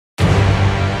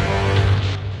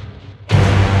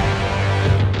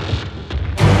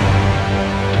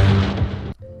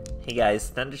Hey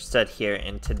guys, THUNDERSTUD here,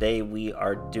 and today we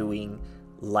are doing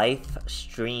Life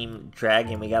Stream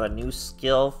Dragon. We got a new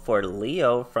skill for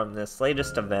Leo from this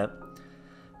latest event,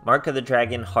 Mark of the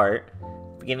Dragon Heart.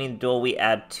 Beginning the duel, we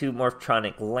add 2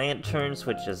 Morphtronic Lanterns,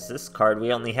 which is this card.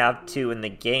 We only have 2 in the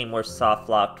game. We're soft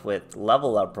locked with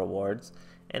level up rewards.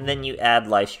 And then you add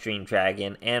Life Stream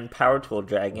Dragon and Power Tool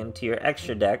Dragon to your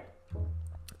extra deck.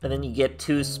 And then you get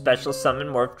 2 Special Summon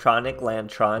Morphtronic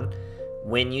Lantron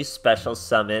when you special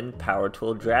summon Power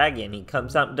Tool Dragon. He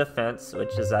comes out in defense,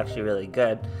 which is actually really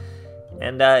good.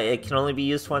 And it can only be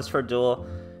used once per duel.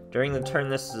 During the turn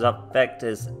this effect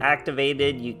is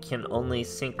activated, you can only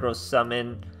synchro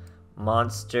summon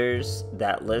monsters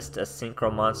that list a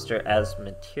synchro monster as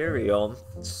material.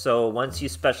 So once you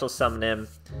special summon him,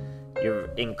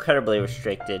 you're incredibly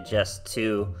restricted just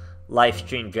to Life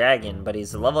Stream Dragon, but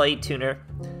he's a level 8 tuner.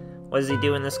 What does he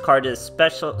do in this card is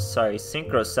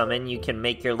synchro summon. You can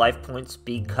make your life points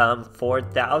become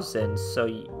 4,000, so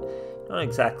you don't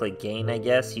exactly gain, I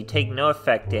guess. You take no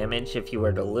effect damage if you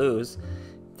were to lose.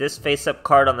 This face-up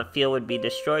card on the field would be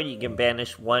destroyed. You can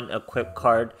banish 1 equip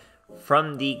card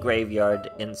from the graveyard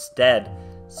instead.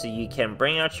 So you can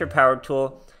bring out your power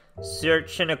tool,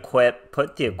 search and equip,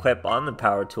 put the equip on the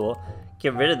power tool,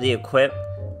 get rid of the equip,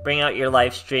 bring out your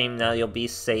life stream. Now you'll be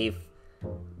safe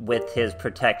with his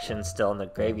protection still in the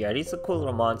graveyard. He's a cool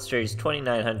little monster. He's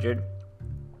 2,900.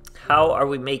 How are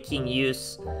we making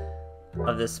use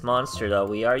of this monster though?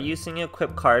 We are using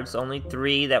equip cards, only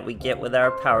 3 that we get with our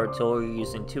power tool. We're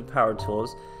using 2 power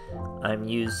tools. I'm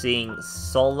using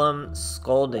Solemn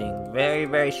Scolding,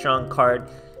 very strong card,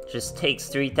 just takes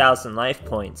 3,000 life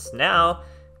points. Now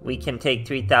we can take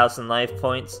 3,000 life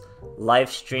points,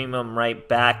 life stream them right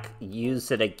back,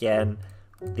 use it again.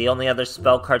 The only other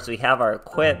spell cards we have are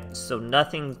equipped, so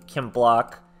nothing can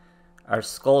block our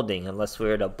Scolding unless we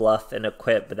were to bluff and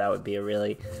equip, but that would be a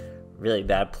really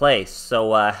bad play.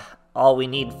 So all we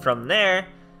need from there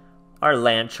are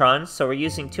Lantrons. So we're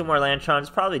using 2 more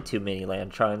Lantrons, probably too many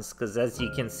Lantrons, because as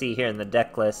you can see here in the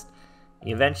deck list,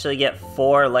 you eventually get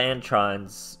 4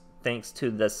 Lantrons thanks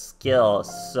to the skill,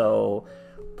 so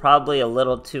probably a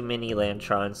little too many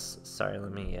Lantrons. Sorry,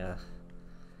 let me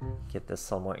get this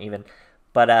a little more even.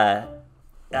 But I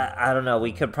don't know,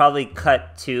 we could probably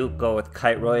cut 2, go with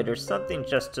Kiteroid or something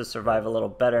just to survive a little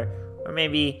better, or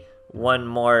maybe 1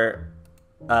 more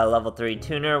level 3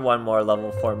 tuner, 1 more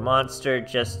level 4 monster,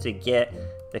 just to get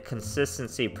the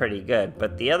consistency pretty good.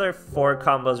 But the other 4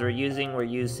 combos we're using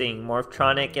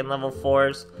Morphtronic in level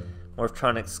 4s,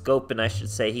 Morphtronic Scope, and I should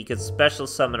say he could special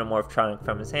summon a Morphtronic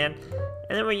from his hand.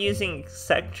 And then we're using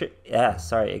Eccentric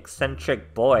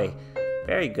Boy.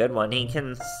 Very good one. He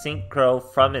can synchro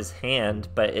from his hand,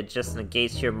 but it just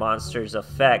negates your monster's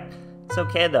effect. It's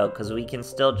okay though, because we can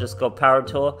still just go power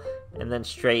tool and then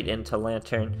straight into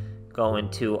lantern, go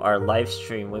into our life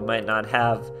stream. We might not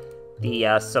have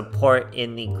the support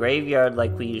in the graveyard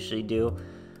like we usually do,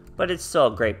 but it's still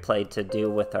a great play to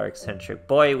do with our Eccentric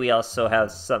Boy. We also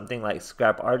have something like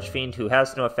Scrap Archfiend, who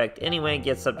has no effect anyway,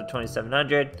 gets up to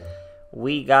 2,700.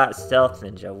 We got Stealth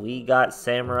Ninja, we got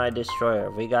Samurai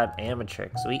Destroyer, we got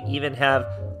Amatrix, we even have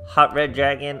Hot Red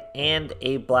Dragon and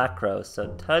a Black Rose, so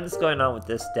tons going on with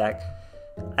this deck.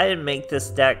 I didn't make this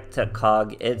deck to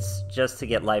cog, it's just to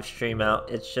get live stream out,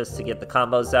 it's just to get the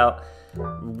combos out.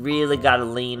 Really gotta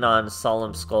lean on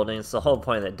Solemn Scolding, it's the whole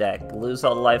point of the deck. Lose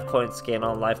all the life points, gain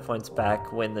all the life points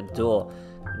back, win the duel.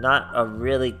 Not a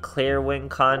really clear win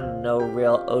con, no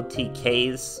real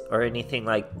OTKs or anything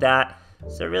like that.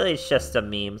 So really it's just a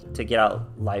meme to get out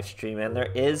live stream, and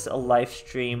there is a live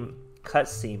stream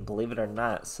cutscene, believe it or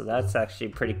not, so that's actually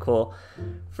pretty cool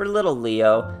for little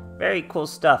Leo. Very cool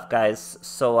stuff, guys.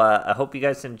 So I hope you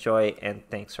guys enjoy, and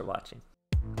thanks for watching.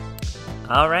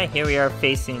 Alright, here we are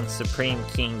facing Supreme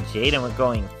King Jade, and we're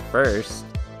going first.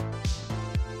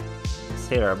 Let's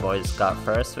see what our boys got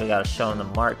first. We gotta show him the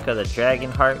Mark of the Dragon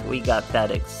Heart. We got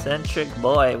that Eccentric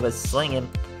Boy with slinging.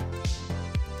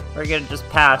 We're gonna just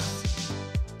pass.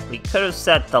 We could have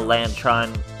set the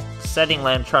Lantron. Setting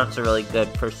Lantrons are really good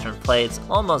first turn play. It's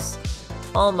almost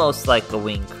like a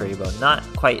Winged Kuriboh. Not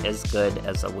quite as good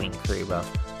as a Winged Kuriboh,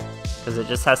 because it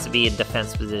just has to be in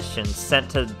defense position,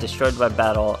 sent to destroyed by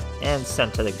battle, and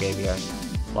sent to the graveyard,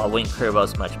 while Winged Kuriboh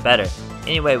is much better.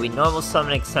 Anyway, we normal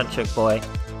summon Eccentric Boy.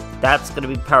 That's going to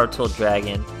be Power Tool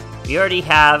Dragon. We already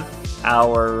have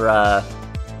our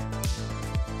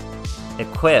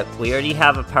equip. We already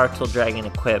have a Power Tool Dragon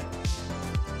equip.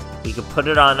 We could put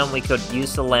it on him, we could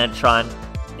use the Lantron.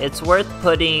 It's worth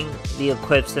putting the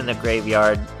equips in the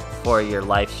graveyard for your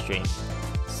life stream.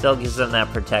 Still gives them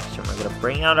that protection. We're going to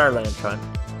bring out our Lantron.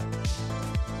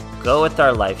 go with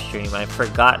our life stream. I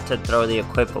forgot to throw the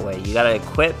equip away. You gotta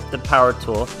equip the power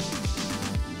tool.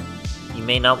 You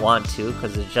may not want to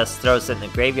because it just throws it in the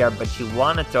graveyard, but you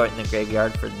want to throw it in the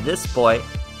graveyard for this boy,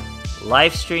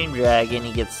 Life Stream Dragon.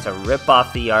 He gets to rip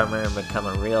off the armor and become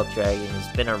a real dragon. He's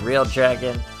been a real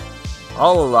dragon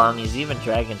all along. He's even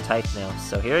dragon type now.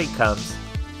 So here he comes.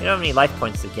 We don't have any life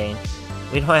points to gain.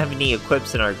 We don't have any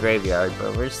equips in our graveyard,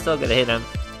 but we're still gonna hit him.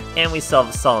 And we still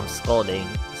have Solemn Scolding.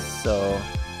 So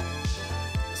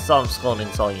Solemn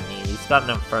Scolding's all you need. He's got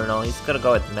an Infernal. He's gonna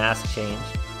go with Mask Change.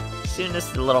 As soon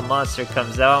as the little monster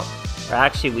comes out, or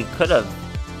actually we could have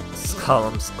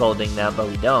Solemn Scolding that, but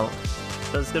we don't.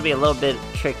 So it's gonna be a little bit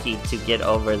tricky to get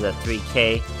over the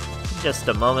 3k. In just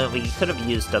a moment, we could have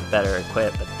used a better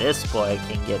equip, but this boy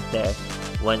can get there.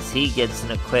 Once he gets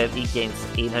an equip, he gains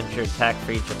 800 attack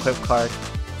for each equip card,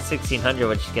 1600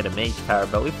 which you get a mage power,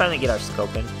 but we finally get our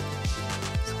Scopin.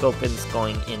 Scopin's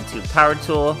going into Power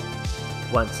Tool.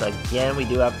 Once again, we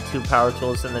do have 2 Power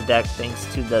Tools in the deck thanks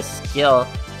to the skill.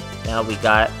 Now we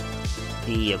got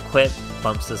the equip,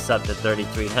 bumps us up to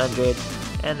 3300,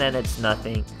 and then it's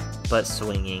nothing but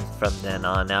swinging from then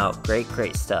on out.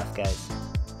 Great stuff, guys.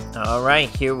 Alright,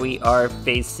 here we are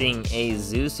facing a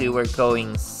Zuzu. We're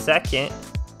going second.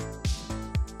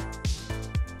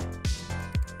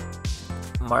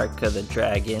 Mark of the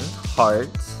Dragon,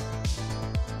 Heart.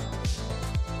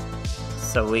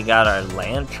 So we got our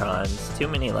Lantrons, too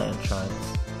many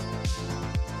Lantrons.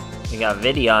 We got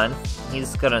Vidion.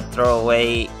 He's gonna throw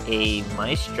away a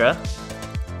Maestra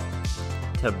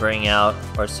to bring out,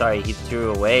 or sorry, he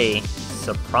threw away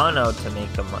Soprano to make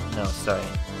a, no, sorry,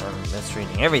 I'm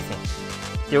misreading everything.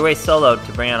 Threw away Solo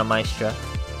to bring out a Maestra.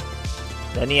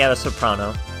 Then he had a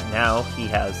Soprano. Now he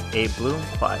has a Bloom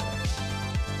Quad.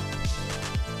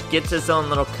 Gets his own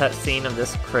little cutscene of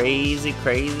this crazy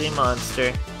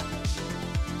monster.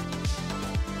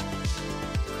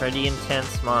 Pretty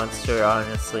intense monster,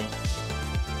 honestly.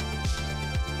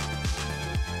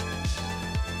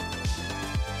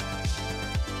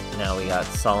 Now we got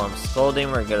Solemn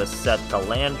Scolding. We're gonna set the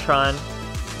Lantron.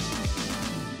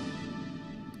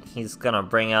 He's gonna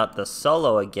bring out the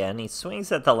Solo again. He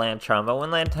swings at the Lantron, but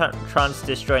when Lantron's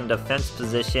destroyed in defense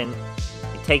position,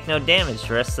 you take no damage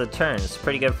the rest of the turn. It's a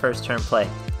pretty good first turn play.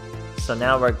 So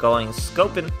now we're going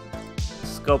Scopin.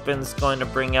 Scopin's going to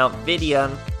bring out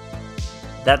Vidion.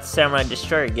 That Samurai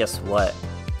Destroyer, guess what?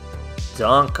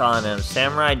 Dunk on him.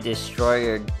 Samurai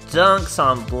Destroyer dunks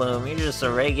on Bloom. You're just a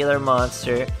regular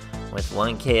monster with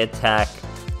 1k attack.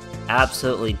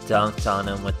 Absolutely dunked on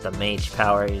him with the mage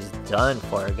power. He's done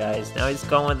for, guys. Now he's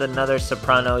going with another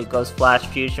Soprano. He goes Flash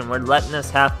Fusion. We're letting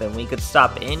this happen. We could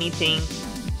stop anything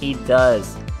he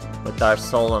does with our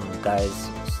Solemn, guys.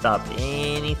 Stop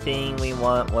anything we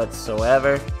want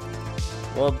whatsoever.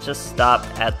 We'll just stop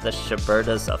at the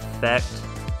Shiberta's effect.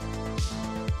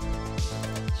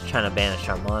 He's trying to banish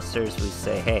our monsters. We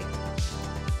say, hey,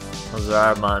 those are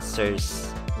our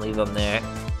monsters. Leave them there.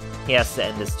 He has to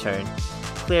end his turn.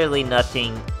 Clearly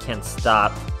nothing can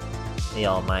stop the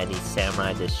almighty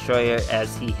Samurai Destroyer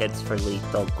as he hits for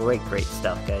lethal. Great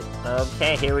stuff, guys.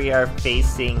 Okay, here we are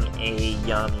facing a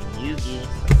Yami Yugi.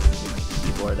 Get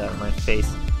my keyboard out of my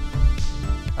face.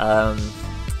 I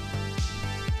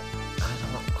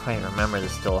don't quite remember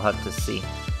this still. I'll have to see.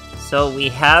 So we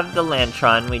have the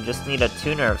Lantron. We just need a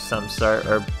tuner of some sort.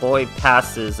 Our boy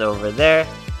passes over there.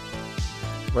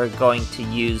 We're going to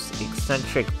use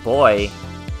Eccentric Boy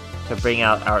to bring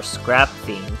out our Scrap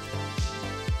Fiend.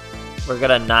 We're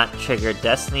gonna not trigger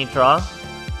Destiny Draw.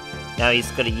 Now he's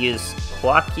gonna use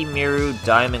Kwakimiru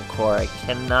Diamond Core. I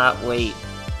cannot wait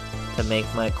to make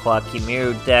my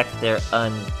Kwakimiru deck. They're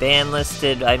unban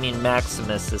listed. I mean,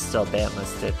 Maximus is still ban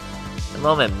listed. The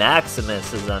moment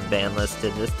Maximus is unban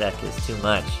listed, this deck is too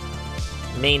much.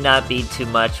 May not be too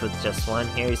much with just one.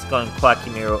 Here he's going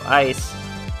Kwakimiru Ice.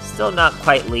 Still not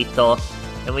quite lethal,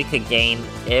 and we could gain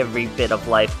every bit of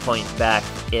life point back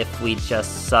if we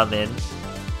just summon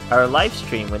our life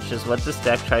stream, which is what this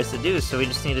deck tries to do. So we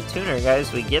just need a tuner,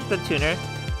 guys. We get the tuner,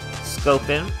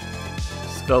 Scopin.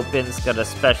 Scopin's got a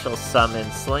special summon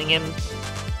Slingin.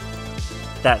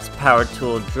 That's Power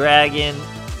Tool Dragon.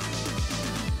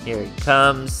 Here he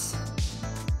comes.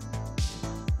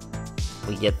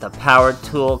 We get the Power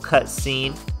Tool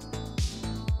cutscene.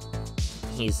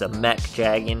 He's a mech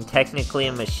dragon, technically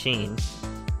a machine.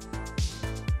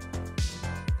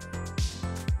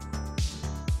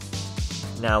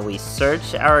 Now we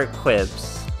search our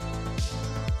equips.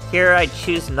 Here I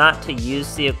choose not to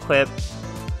use the equip.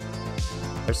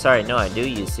 Or sorry, no, I do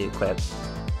use the equip.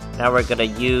 Now we're gonna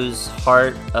use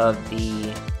Heart of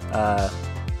the,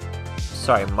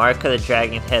 Mark of the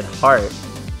Dragon Head Heart.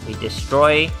 We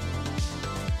destroy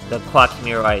the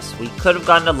Quackimiru Ice. We could have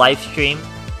gone to life stream.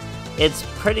 It's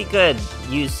pretty good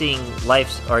using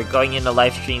going into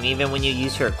life stream even when you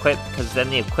use your equip, because then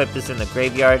the equip is in the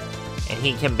graveyard and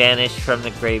he can banish from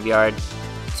the graveyard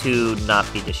to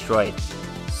not be destroyed.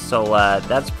 So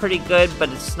that's pretty good, but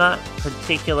it's not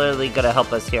particularly going to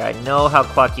help us here. I know how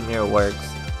Quackimiru works.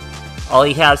 All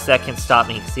he has that can stop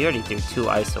me, because he already threw 2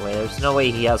 ice away. There's no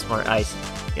way he has more ice.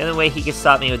 The only way he can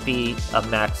stop me would be a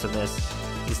Maximus.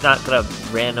 He's not going to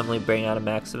randomly bring out a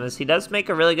Maximus. He does make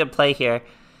a really good play here.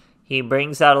 He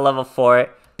brings out a level 4.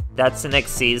 That's an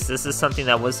Xyz. This is something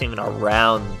that wasn't even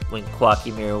around when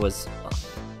Quackimiru was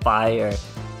fire.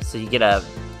 So you get a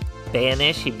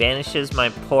banish. He banishes my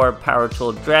poor Power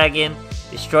Tool Dragon.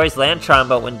 Destroys Lantron,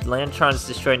 but when Lantron's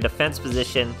destroying defense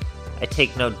position, I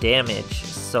take no damage.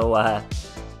 So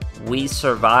we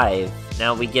survive.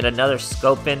 Now we get another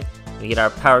Scopin. We get our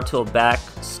Power Tool back.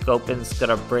 Scopin's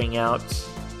gonna bring out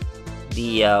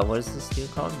the, what is this dude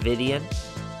called? Vidian.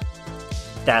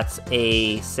 That's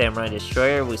a Samurai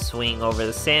Destroyer. We swing over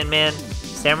the Sandman.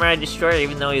 Samurai Destroyer,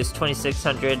 even though he was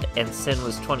 2600 and Sin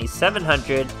was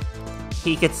 2700,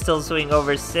 he could still swing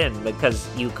over Sin because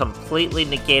you completely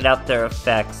negate out their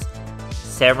effects.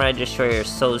 Samurai Destroyer is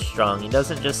so strong. He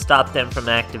doesn't just stop them from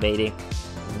activating.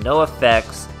 No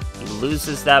effects. He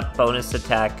loses that bonus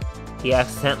attack. He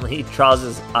accidentally draws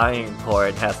his Iron Core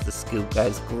and has to scoop,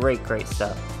 guys. Great, great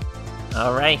stuff.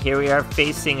 Alright, here we are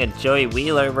facing a Joey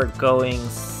Wheeler. We're going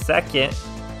second.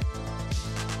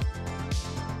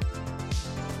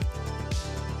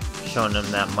 Showing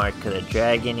him that Mark of the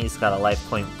Dragon. He's got a life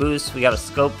point boost. We got a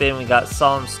Scope in. We got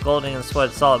Solemn Scolding. That's what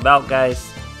it's all about,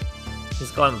 guys.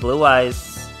 He's going Blue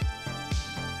Eyes.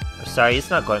 Or sorry, he's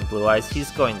not going Blue Eyes. He's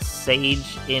going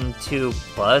Sage into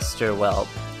Buster Whelp.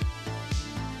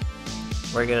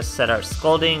 We're going to set our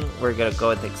Scolding. We're going to go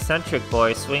with Eccentric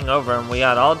Boy. Swing over him. We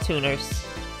got all tuners.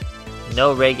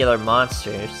 No regular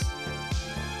monsters.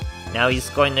 Now he's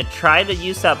going to try to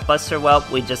use that Buster Whelp.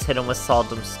 We just hit him with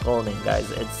Solemn Scolding, guys.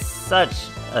 It's such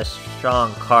a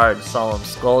strong card, Solemn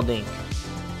Scolding.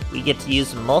 We get to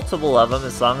use multiple of them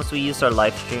as long as we use our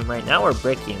live stream. Right now we're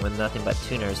bricking with nothing but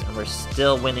tuners, and we're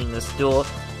still winning this duel,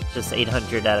 just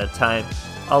 800 at a time.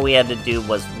 All we had to do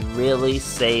was really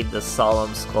save the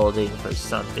Solemn Scolding for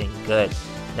something good.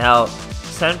 Now,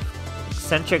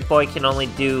 Eccentric Boy can only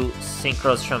do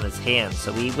synchros from his hand,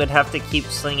 so we would have to keep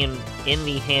slinging in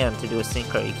the hand to do a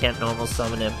synchro. You can't normal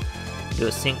summon him and do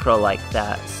a synchro like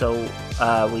that. So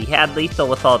we had lethal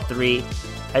with all 3.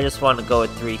 I just wanted to go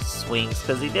with 3 swings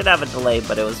because he did have a delay,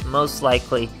 but it was most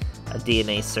likely a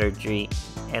DNA surgery,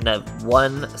 and a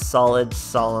 1 solid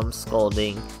Solemn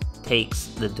Scolding takes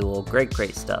the duel. Great,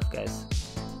 great stuff, guys.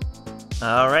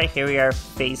 Alright, here we are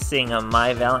facing a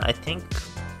My Valiant. I think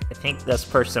this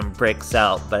person bricks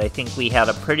out, but I think we had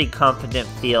a pretty competent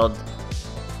field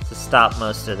to stop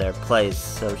most of their plays.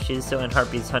 So she's doing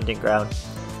Harpy's Hunting Ground.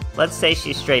 Let's say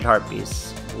she's straight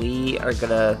Harpies. We are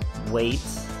gonna wait.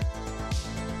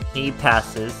 He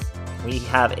passes. We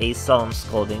have a Solemn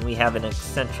Scolding. We have an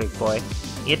Eccentric Boy.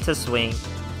 Get to swing.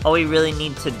 All we really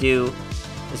need to do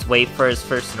is wait for his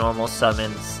first normal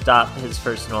summon, stop his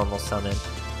first normal summon,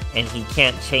 and he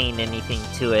can't chain anything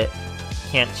to it.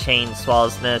 Can't chain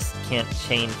Swallow's Nest, can't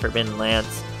chain Forbidden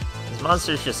Lance. His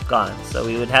monster's just gone, so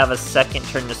we would have a second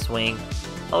turn to swing.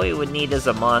 All we would need is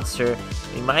a monster.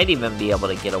 We might even be able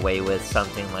to get away with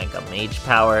something like a Mage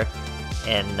Power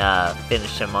and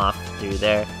finish him off through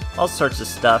there. All sorts of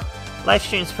stuff.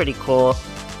 Livestream's pretty cool.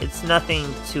 It's nothing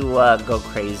to go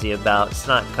crazy about. It's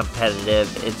not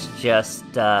competitive. It's just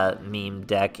meme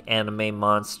deck, anime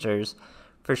monsters.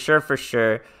 For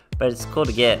sure. But it's cool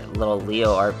to get little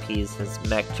Leo RPs. His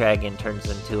mech dragon turns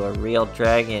into a real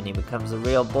dragon. He becomes a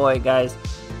real boy, guys.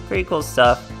 Pretty cool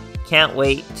stuff. Can't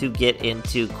wait to get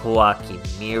into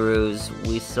Quackimiru's.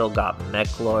 We still got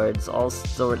mech lords, all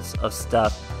sorts of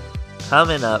stuff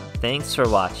coming up. Thanks for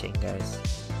watching, guys.